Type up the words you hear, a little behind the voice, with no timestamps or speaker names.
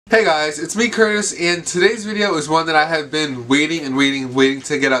Hey guys, it's me Curtis, and today's video is one that I have been waiting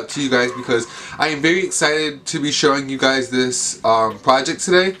to get out to you guys because I am very excited to be showing you guys this project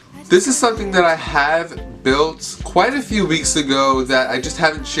today. This is something that I have built quite a few weeks ago that I just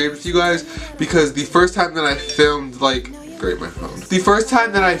haven't shared with you guys because the first time that I filmed the first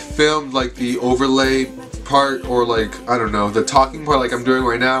time that I filmed like the overlay part, or like, I don't know, the talking part like I'm doing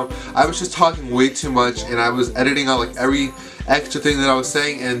right now, I was just talking way too much and I was editing out like every extra thing that I was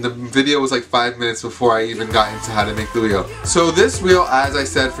saying, and the video was like 5 minutes before I even got into how to make the wheel. So this wheel, as I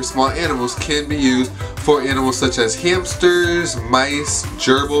said, for small animals can be used for animals such as hamsters, mice,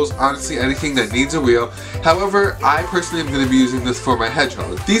 gerbils, honestly anything that needs a wheel. However, I personally am going to be using this for my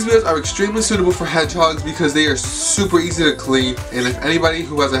hedgehog. These wheels are extremely suitable for hedgehogs because they are super easy to clean, and if anybody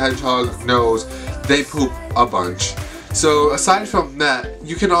who has a hedgehog knows, they poop a bunch. So aside from that,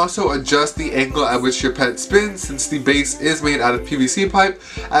 you can also adjust the angle at which your pet spins since the base is made out of PVC pipe,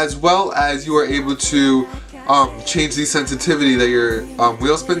 as well as you are able to change the sensitivity that your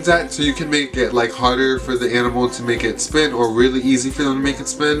wheel spins at, so you can make it like harder for the animal to make it spin or really easy for them to make it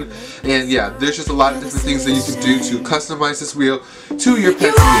spin. And yeah, there's just a lot of different things that you can do to customize this wheel to your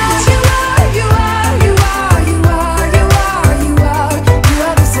pet's needs.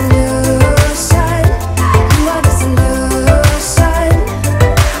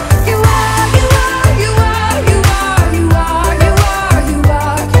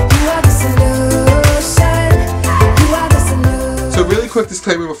 Quick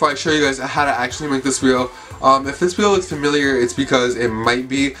disclaimer before I show you guys how to actually make this wheel. If this wheel looks familiar, it's because it might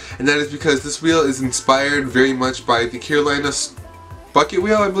be, and that is because this wheel is inspired very much by the Carolina bucket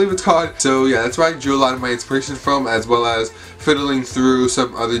wheel, I believe it's called. So yeah, that's where I drew a lot of my inspiration from, as well as fiddling through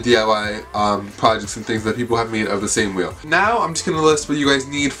some other DIY projects and things that people have made of the same wheel. Now I'm just going to list what you guys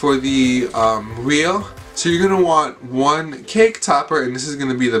need for the wheel. So you're going to want one cake topper, and this is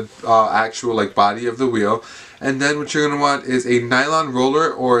going to be the actual like body of the wheel. And then what you're going to want is a nylon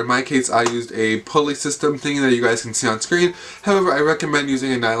roller, or in my case I used a pulley system thing that you guys can see on screen. However, I recommend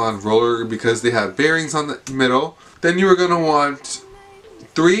using a nylon roller because they have bearings on the middle. Then you are going to want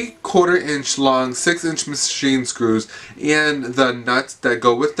 3/4 inch long 6-inch machine screws and the nuts that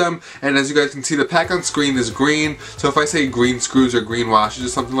go with them. And as you guys can see, the pack on screen is green, so if I say green screws or green washers or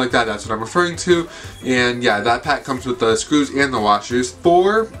something like that, that's what I'm referring to. And yeah, that pack comes with the screws and the washers.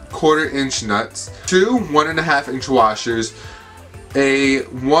 4/4 inch nuts, 2 1.5 inch washers, a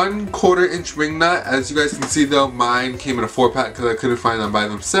 1/4 inch ring nut. As you guys can see though, mine came in a 4-pack because I couldn't find them by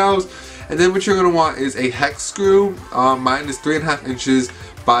themselves. And then what you're going to want is a hex screw. Mine is 3.5 inches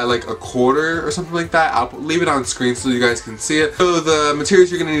by like 1/4 or something like that. I'll leave it on screen so you guys can see it. So the materials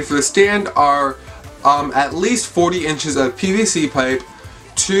you're going to need for the stand are at least 40 inches of PVC pipe,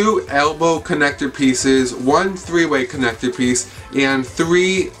 2 elbow connector pieces, 1 3-way connector piece, and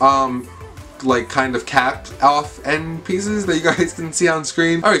 3 like kind of capped off end pieces that you guys can see on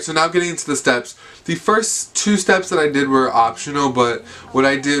screen. Alright, so now getting into the steps. The first 2 steps that I did were optional, but what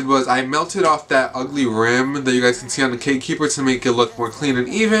I did was I melted off that ugly rim that you guys can see on the cake keeper to make it look more clean and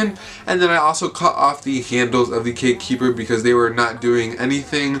even, and then I also cut off the handles of the cake keeper because they were not doing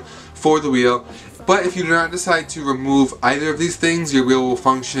anything for the wheel. But if you do not decide to remove either of these things, your wheel will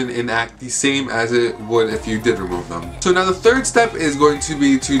function and act the same as it would if you did remove them. So now the third step is going to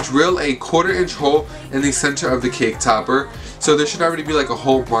be to drill a 1/4 inch hole in the center of the cake topper. So there should already be like a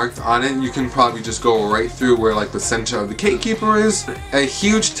hole marked on it. You can probably just go right through where like the center of the cake keeper is. A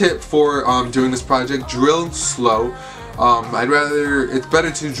huge tip for doing this project: drill slow. It's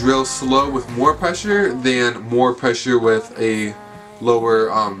better to drill slow with more pressure than more pressure with a lower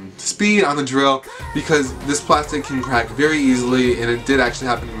speed on the drill, because this plastic can crack very easily, and it did actually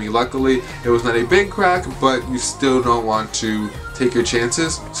happen to me. Luckily it was not a big crack, but you still don't want to take your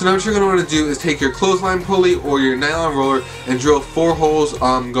chances. So now what you're going to want to do is take your clothesline pulley or your nylon roller and drill 4 holes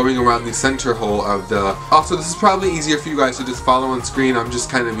going around the center hole of the... Also, this is probably easier for you guys to just follow on screen. I'm just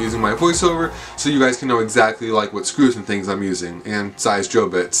kind of using my voiceover so you guys can know exactly like what screws and things I'm using and size drill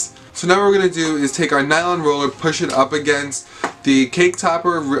bits. So now what we're going to do is take our nylon roller, push it up against the cake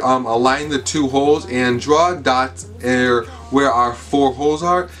topper, align the 2 holes, and draw dots where our 4 holes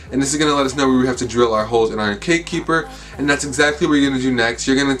are. And this is going to let us know where we have to drill our holes in our cake keeper. And that's exactly what you're going to do next.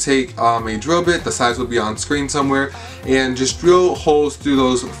 You're going to take a drill bit, the size will be on screen somewhere, and just drill holes through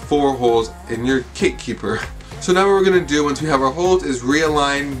those 4 holes in your cake keeper. So now what we're going to do once we have our holes is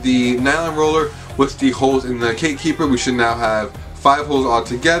realign the nylon roller with the holes in the cake keeper. We should now have 5 holes all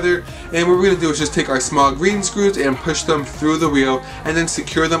together, and what we're going to do is just take our small green screws and push them through the wheel and then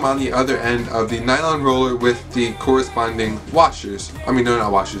secure them on the other end of the nylon roller with the corresponding washers. I mean, no,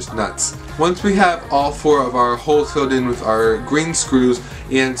 not washers, nuts. Once we have all 4 of our holes filled in with our green screws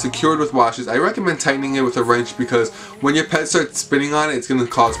and secured with washers, I recommend tightening it with a wrench because when your pet starts spinning on it, it's going to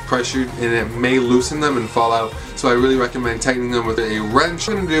cause pressure and it may loosen them and fall out. So I really recommend tightening them with a wrench.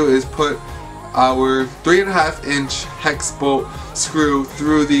 What we're going to do is put our 3.5 inch hex bolt screw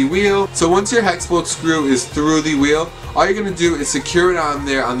through the wheel. So once your hex bolt screw is through the wheel, all you're going to do is secure it on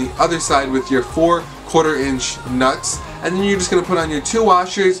there on the other side with your 4/4 inch nuts, and then you're just going to put on your 2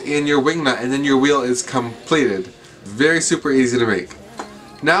 washers and your wing nut, and then your wheel is completed. Very super easy to make.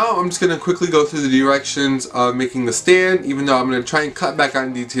 Now I'm just going to quickly go through the directions of making the stand, even though I'm going to try and cut back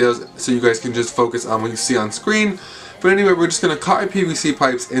on details so you guys can just focus on what you see on screen. But anyway, we're just going to cut our PVC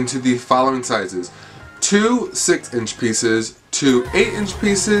pipes into the following sizes: 2 6-inch pieces, 2 8-inch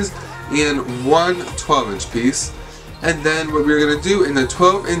pieces, and 1 12-inch piece. And then what we're going to do in the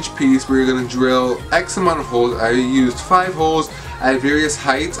 12-inch piece, we're going to drill X amount of holes. I used 5 holes at various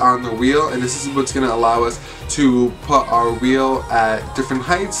heights on the wheel, and this is what's going to allow us to put our wheel at different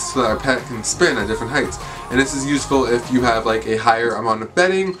heights so that our pet can spin at different heights. And this is useful if you have like a higher amount of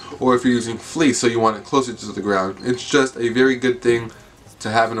bedding or if you're using fleece, so you want it closer to the ground. It's just a very good thing to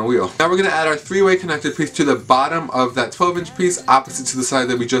have in a wheel. Now we're going to add our 3-way connected piece to the bottom of that 12-inch piece, opposite to the side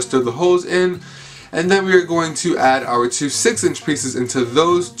that we just drilled the holes in. And then we are going to add our 2 6-inch pieces into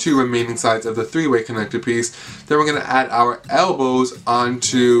those 2 remaining sides of the 3-way connected piece. Then we're going to add our elbows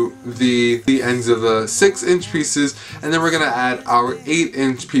onto the ends of the 6-inch pieces, and then we're going to add our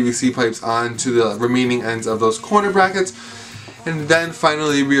 8-inch PVC pipes onto the remaining ends of those corner brackets. And then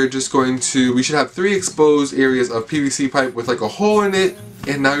finally we are just going to, we should have 3 exposed areas of PVC pipe with like a hole in it,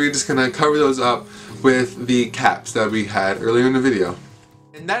 and now we're just going to cover those up with the caps that we had earlier in the video.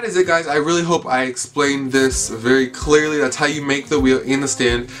 And that is it, guys. I really hope I explained this very clearly. That's how you make the wheel in the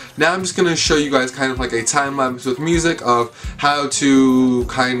stand. Now I'm just going to show you guys kind of like a time lapse with music of how to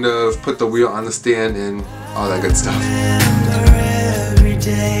kind of put the wheel on the stand and all that good stuff. Every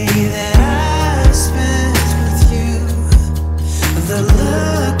day that I spent with you, the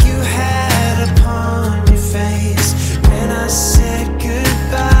look you had upon your face when I said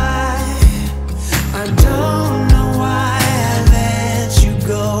goodbye. I don't know why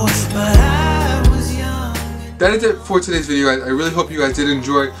that is it for today's video, guys. I really hope you guys did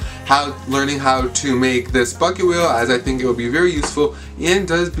enjoy learning how to make this bucket wheel, as I think it will be very useful and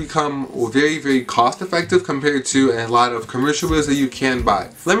does become very, very cost effective compared to a lot of commercial wheels that you can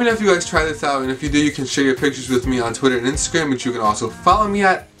buy. Let me know if you guys try this out, and if you do, you can share your pictures with me on Twitter and Instagram, which you can also follow me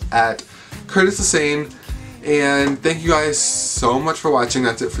at Curtis Lasane. And thank you guys so much for watching.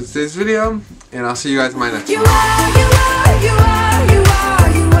 That's it for today's video, and I'll see you guys in my next one.